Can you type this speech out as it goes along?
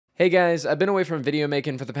Hey guys, I've been away from video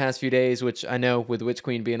making for the past few days, which I know with Witch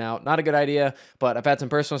Queen being out, not a good idea, but I've had some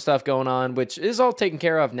personal stuff going on, which is all taken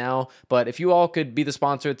care of now. But if you all could be the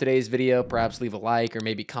sponsor of today's video, perhaps leave a like or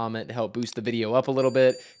maybe comment to help boost the video up a little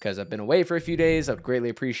bit, because I've been away for a few days, I would greatly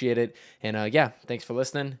appreciate it. And yeah, thanks for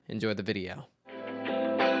listening. Enjoy the video.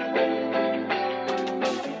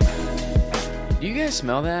 Do you guys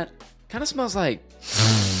smell that? Kind of smells like...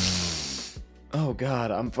 Oh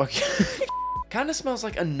god, I'm fucking... Kinda smells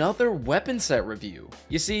like another weapon set review.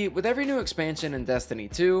 You see, with every new expansion in Destiny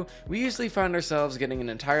 2, we usually find ourselves getting an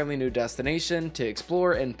entirely new destination to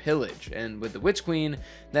explore and pillage, and with the Witch Queen,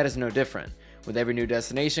 that is no different. With every new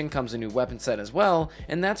destination comes a new weapon set as well,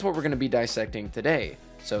 and that's what we're going to be dissecting today.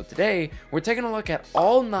 So today, we're taking a look at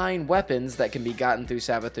all 9 weapons that can be gotten through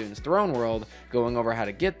Savathun's throne world, going over how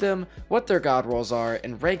to get them, what their god rolls are,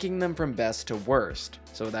 and ranking them from best to worst.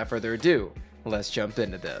 So without further ado, let's jump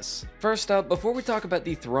into this. First up, before we talk about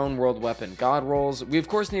the throne world weapon god rolls, we of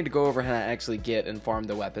course need to go over how to actually get and farm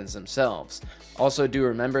the weapons themselves. Also do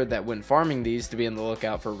remember that when farming these to be on the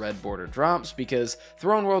lookout for red border drops, because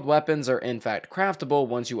throne world weapons are in fact craftable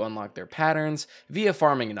once you unlock their patterns via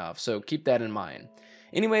farming enough, so keep that in mind.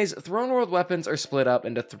 Anyways, throne world weapons are split up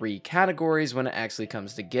into 3 categories when it actually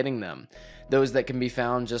comes to getting them. Those that can be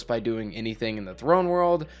found just by doing anything in the throne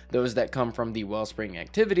world, those that come from the Wellspring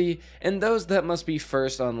activity, and those that must be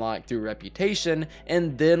first unlocked through reputation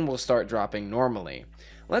and then will start dropping normally.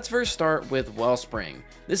 Let's first start with Wellspring.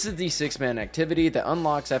 This is the 6-man activity that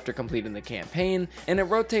unlocks after completing the campaign, and it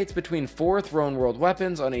rotates between 4 throne world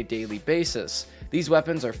weapons on a daily basis. These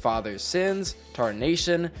weapons are Father's Sins,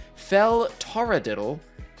 Tarnation, 𝗨𝗚𝗏𝗃𝗏,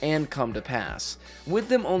 and 𝗁𝗵𝗆. With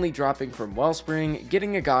them only dropping from Wellspring,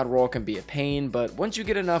 getting a god roll can be a pain, but once you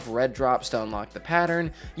get enough red drops to unlock the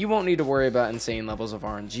pattern, you won't need to worry about insane levels of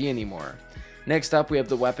RNG anymore. Next up, we have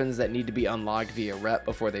the weapons that need to be unlocked via rep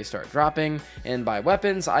before they start dropping, and by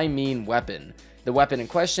weapons, I mean weapon. The weapon in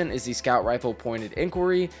question is the Scout Rifle Pointed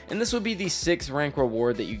Inquiry, and this will be the 6th rank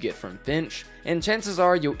reward that you get from Finch, and chances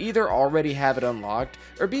are you'll either already have it unlocked,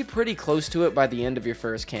 or be pretty close to it by the end of your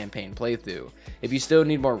first campaign playthrough. If you still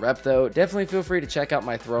need more rep though, definitely feel free to check out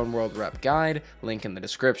my Throne World rep guide, link in the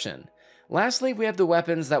description. Lastly, we have the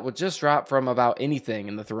weapons that will just drop from about anything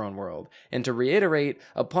in the throne world, and to reiterate,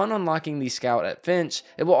 upon unlocking the Scout at Finch,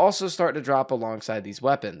 it will also start to drop alongside these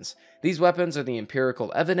weapons. These weapons are the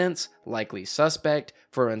Empirical Evidence, Likely Suspect,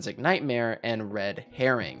 Forensic Nightmare, and Red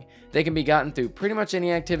Herring. They can be gotten through pretty much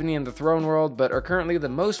any activity in the throne world, but are currently the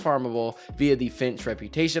most farmable via the Finch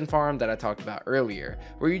Reputation farm that I talked about earlier,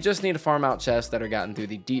 where you just need to farm out chests that are gotten through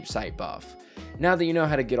the Deep Sight buff. Now that you know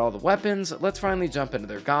how to get all the weapons, let's finally jump into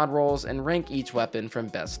their god rolls and rank each weapon from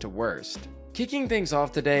best to worst. Kicking things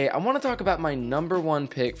off today, I want to talk about my #1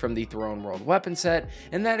 pick from the Throne World weapon set,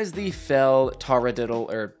 and that is the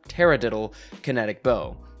𝗨𝗏𝗃𝗏 kinetic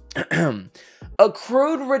bow.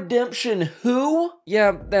 Accrued Redemption who?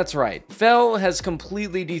 Yeah, that's right. 𝗨 has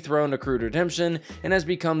completely dethroned Accrued Redemption and has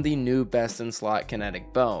become the new best in slot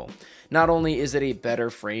kinetic bow. Not only is it a better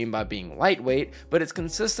frame by being lightweight, but it's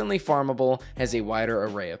consistently farmable, has a wider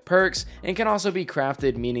array of perks, and can also be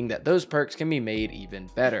crafted, meaning that those perks can be made even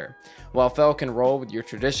better. While 𝗨 can roll with your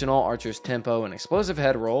traditional Archer's Tempo and Explosive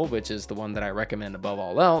Head roll, which is the one that I recommend above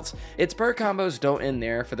all else, its perk combos don't end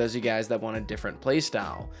there for those of you guys that want a different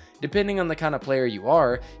playstyle. Depending on the kind of player you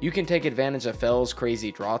are, you can take advantage of 𝗨's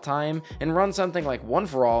crazy draw time and run something like One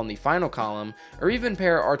for All in the final column, or even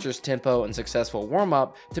pair Archer's Tempo and Successful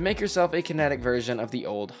Warm-Up to make yourself a kinetic version of the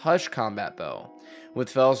old Hush combat bow.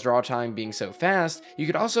 With 𝗨's draw time being so fast, you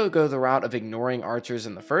could also go the route of ignoring archers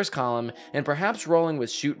in the first column and perhaps rolling with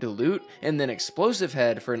Shoot to Loot and then Explosive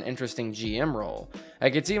Head for an interesting GM roll. I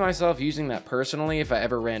could see myself using that personally if I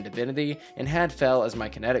ever ran Divinity and had 𝗨 as my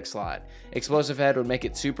kinetic slot. Explosive Head would make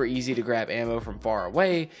it super easy to grab ammo from far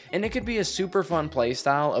away, and it could be a super fun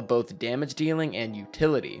playstyle of both damage dealing and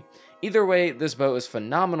utility. Either way, this bow is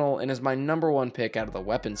phenomenal and is my #1 pick out of the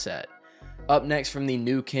weapon set. Up next from the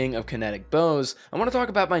new king of kinetic bows, I want to talk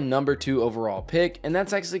about my #2 overall pick, and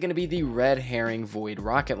that's actually going to be the Red Herring Void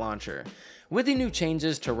Rocket Launcher. With the new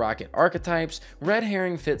changes to rocket archetypes, Red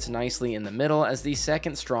Herring fits nicely in the middle as the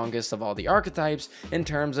 2nd strongest of all the archetypes in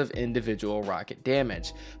terms of individual rocket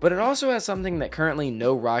damage, but it also has something that currently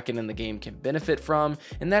no rocket in the game can benefit from,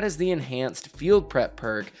 and that is the enhanced field prep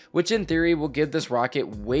perk, which in theory will give this rocket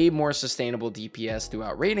way more sustainable DPS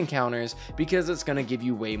throughout raid encounters because it's going to give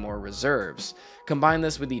you way more reserves. Combine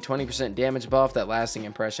this with the 20% damage buff that Lasting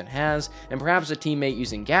Impression has, and perhaps a teammate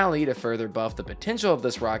using Galley to further buff the potential of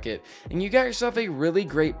this rocket, and you got got yourself a really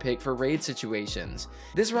great pick for raid situations.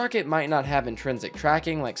 This rocket might not have intrinsic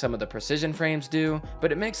tracking like some of the precision frames do,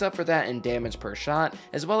 but it makes up for that in damage per shot,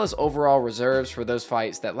 as well as overall reserves for those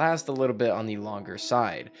fights that last a little bit on the longer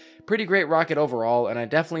side. Pretty great rocket overall, and I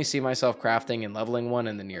definitely see myself crafting and leveling one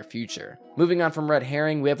in the near future. Moving on from Red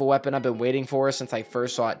Herring, we have a weapon I've been waiting for since I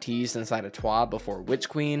first saw it teased inside of 𝗏 before Witch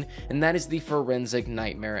Queen, and that is the Forensic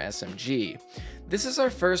Nightmare SMG. This is our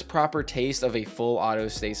first proper taste of a full auto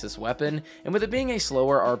stasis weapon, and with it being a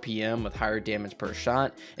slower RPM with higher damage per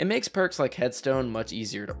shot, it makes perks like Headstone much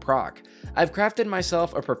easier to proc. I've crafted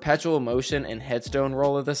myself a perpetual motion and headstone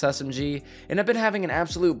roll of this SMG, and I've been having an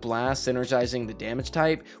absolute blast synergizing the damage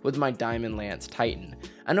type with my Diamond Lance Titan.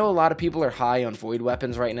 I know a lot of people are high on Void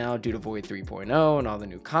weapons right now due to Void 3.0 and all the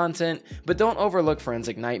new content, but don't overlook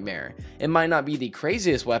Forensic Nightmare. It might not be the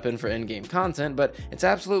craziest weapon for in-game content, but it's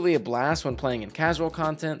absolutely a blast when playing in casual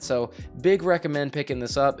content, so big recommend picking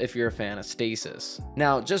this up if you're a fan of stasis.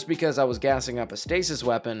 Now, just because I was gassing up a stasis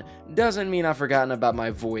weapon doesn't mean I've forgotten about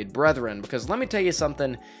my Void brethren, because let me tell you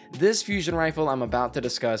something, this fusion rifle I'm about to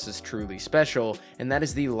discuss is truly special, and that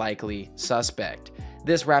is the 𝗨𝗟𝗂𝗏.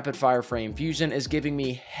 This rapid fire frame fusion is giving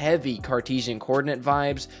me heavy Cartesian coordinate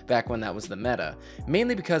vibes back when that was the meta,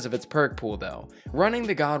 mainly because of its perk pool though. Running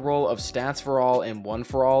the god roll of stats for all and one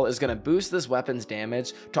for all is going to boost this weapon's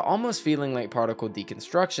damage to almost feeling like particle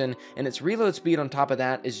deconstruction, and its reload speed on top of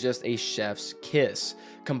that is just a chef's kiss.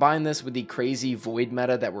 Combine this with the crazy void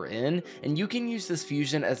meta that we're in, and you can use this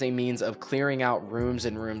fusion as a means of clearing out rooms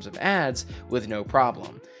and rooms of ads with no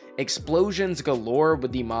problem. Explosions galore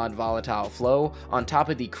with the mod 𝗨𝗏𝗍𝗏 on top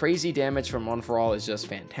of the crazy damage from one for all is just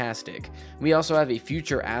fantastic. We also have a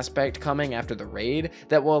future aspect coming after the raid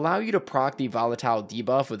that will allow you to proc the volatile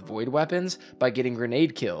debuff with void weapons by getting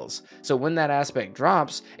grenade kills. So when that aspect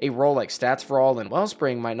drops, a role like stats for all and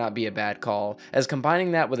Wellspring might not be a bad call, as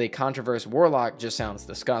combining that with a controversial warlock just sounds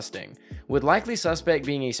disgusting. With likely suspect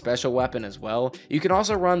being a special weapon as well, you can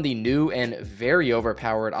also run the new and very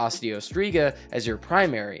overpowered 𝗨𝗨 as your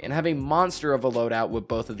primary and have a monster of a loadout with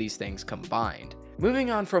both of these things combined.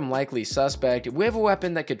 Moving on from likely suspect, we have a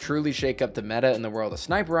weapon that could truly shake up the meta in the world of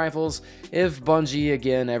sniper rifles if Bungie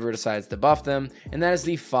again ever decides to buff them, and that is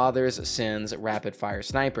the Father's Sins rapid fire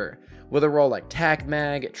sniper. With a role like Tac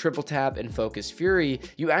Mag, Triple Tap, and Focus Fury,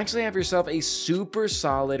 you actually have yourself a super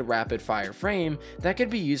solid rapid fire frame that could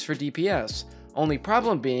be used for DPS. Only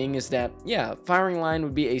problem being is that, yeah, firing line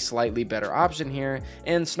would be a slightly better option here,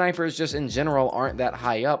 and snipers just in general aren't that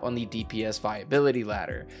high up on the DPS viability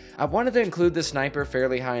ladder. I wanted to include the sniper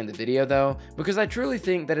fairly high in the video though, because I truly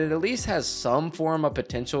think that it at least has some form of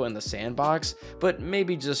potential in the sandbox, but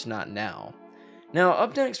maybe just not now. Now,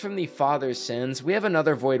 up next from the Father's Sins, we have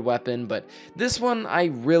another void weapon, but this one I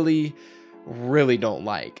really don't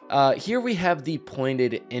like. Here we have the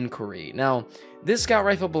Pointed Inquiry. Now, this scout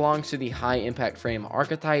rifle belongs to the high impact frame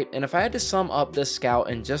archetype, and if I had to sum up this scout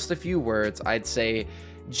in just a few words, I'd say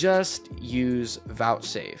just use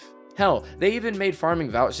vouchsafe. Hell, they even made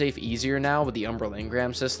farming vouchsafe easier now with the Umbral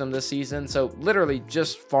Engram system this season, so literally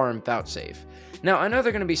just farm vouchsafe. Now, I know there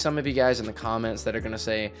are going to be some of you guys in the comments that are going to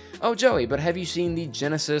say, oh Joey, but have you seen the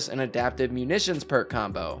Genesis and Adaptive Munitions perk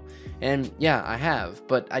combo? And yeah, I have,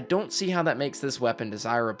 but I don't see how that makes this weapon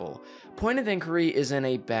desirable. Pointed Inquiry is in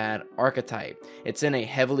a bad archetype. It's in a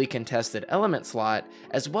heavily contested element slot,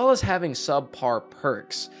 as well as having subpar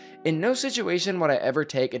perks. In no situation would I ever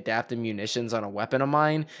take Adaptive Munitions on a weapon of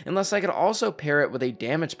mine, unless I could also pair it with a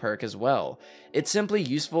damage perk as well. It's simply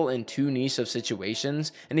useful in too niche of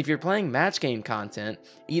situations, and if you're playing match game content,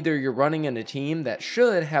 either you're running in a team that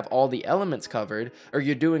should have all the elements covered, or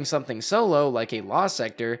you're doing something solo like a Lost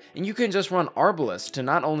Sector, and you can just run Arbalest to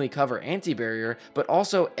not only cover anti-barrier, but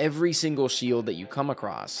also every single shield that you come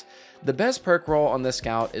across. The best perk roll on this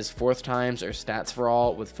scout is 4th times or stats for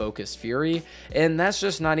all with Focus Fury, and that's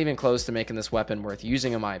just not even close to making this weapon worth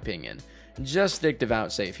using in my opinion. Just stick to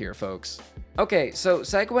vouchsafe here, folks. Okay, so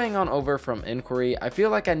segueing on over from Inquiry, I feel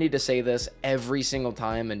like I need to say this every single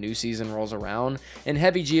time a new season rolls around and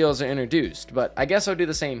heavy geos are introduced, but I guess I'll do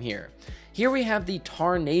the same here. Here we have the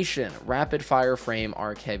Tarnation Rapid Fire Frame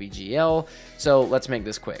Arc Heavy GL, so let's make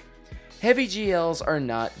this quick. Heavy GLs are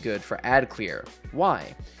not good for ad clear.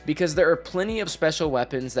 Why? Because there are plenty of special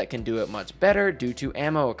weapons that can do it much better due to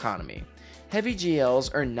ammo economy. Heavy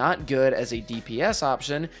GLs are not good as a DPS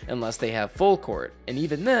option unless they have full court, and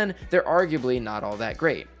even then, they're arguably not all that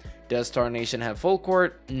great. Does Tarnation have full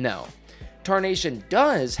court? No. Tarnation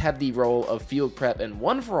does have the role of field prep and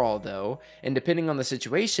one for all though, and depending on the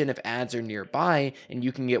situation, if ads are nearby and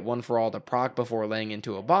you can get one for all to proc before laying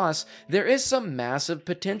into a boss, there is some massive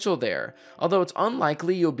potential there, although it's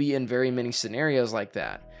unlikely you'll be in very many scenarios like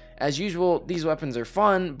that. As usual, these weapons are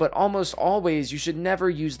fun, but almost always you should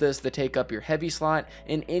never use this to take up your heavy slot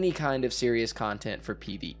in any kind of serious content for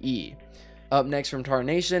PvE. Up next from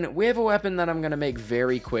TARNATION, we have a weapon that I'm going to make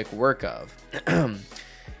very quick work of.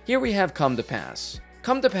 Here we have 𝗵𝗶𝗱𝗄.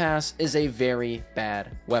 𝗵𝗶𝗱𝗄 is a very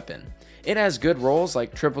bad weapon. It has good rolls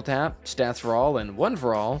like triple tap, stats for all, and one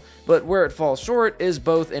for all, but where it falls short is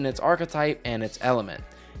both in its archetype and its element.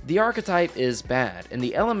 The archetype is bad, and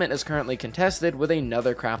the element is currently contested with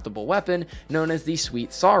another craftable weapon known as the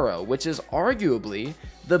𝗬𝗏𝗂𝗏, which is arguably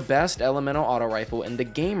the best elemental auto rifle in the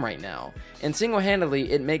game right now, and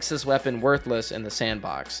single-handedly it makes this weapon worthless in the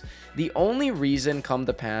sandbox. The only reason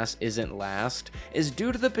𝗵𝗶𝗱𝗄 isn't last is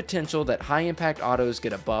due to the potential that high impact autos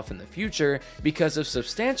get a buff in the future, because if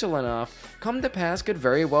substantial enough, 𝗵𝗶𝗱𝗄 could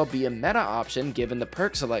very well be a meta option given the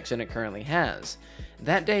perk selection it currently has.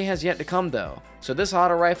 That day has yet to come though, so this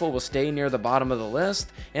auto rifle will stay near the bottom of the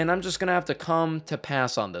list, and I'm just gonna have to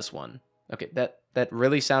𝗵𝗶𝗱𝗄 on this one. Okay, that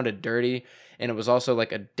really sounded dirty, and it was also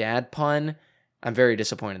like a dad pun. I'm very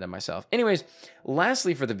disappointed in myself. Anyways,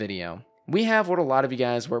 lastly for the video, we have what a lot of you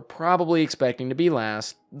guys were probably expecting to be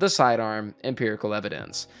last, the sidearm empirical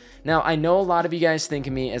evidence. Now, I know a lot of you guys think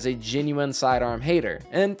of me as a genuine sidearm hater,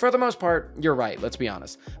 and for the most part, you're right, let's be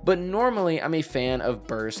honest. But normally, I'm a fan of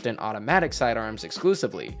burst and automatic sidearms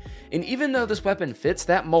exclusively. And even though this weapon fits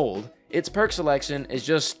that mold, its perk selection is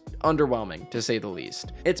just underwhelming, to say the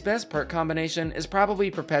least. Its best perk combination is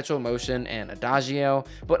probably Perpetual Motion and Adagio,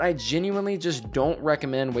 but I genuinely just don't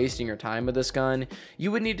recommend wasting your time with this gun.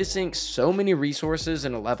 You would need to sink so many resources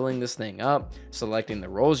into leveling this thing up, selecting the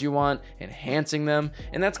roles you want, enhancing them,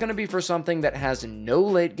 and that's going to be for something that has no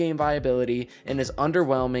late game viability and is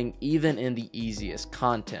underwhelming even in the easiest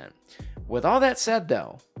content. With all that said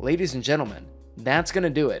though, ladies and gentlemen, that's going to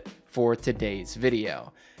do it for today's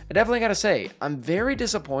video. I definitely gotta say, I'm very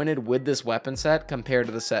disappointed with this weapon set compared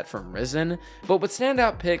to the set from Risen, but with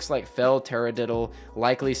standout picks like 𝗏, TARADIDDLE,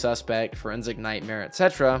 Likely Suspect, Forensic Nightmare,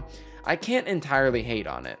 etc., I can't entirely hate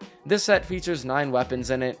on it. This set features 9 weapons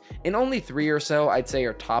in it, and only 3 or so I'd say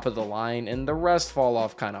are top of the line, and the rest fall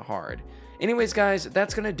off kinda hard. Anyways guys,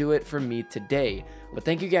 that's gonna do it for me today. But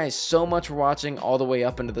thank you guys so much for watching all the way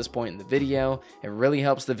up into this point in the video. It really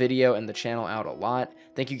helps the video and the channel out a lot.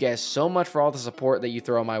 Thank you guys so much for all the support that you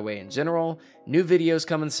throw my way in general. New videos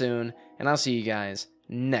coming soon, and I'll see you guys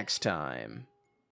next time.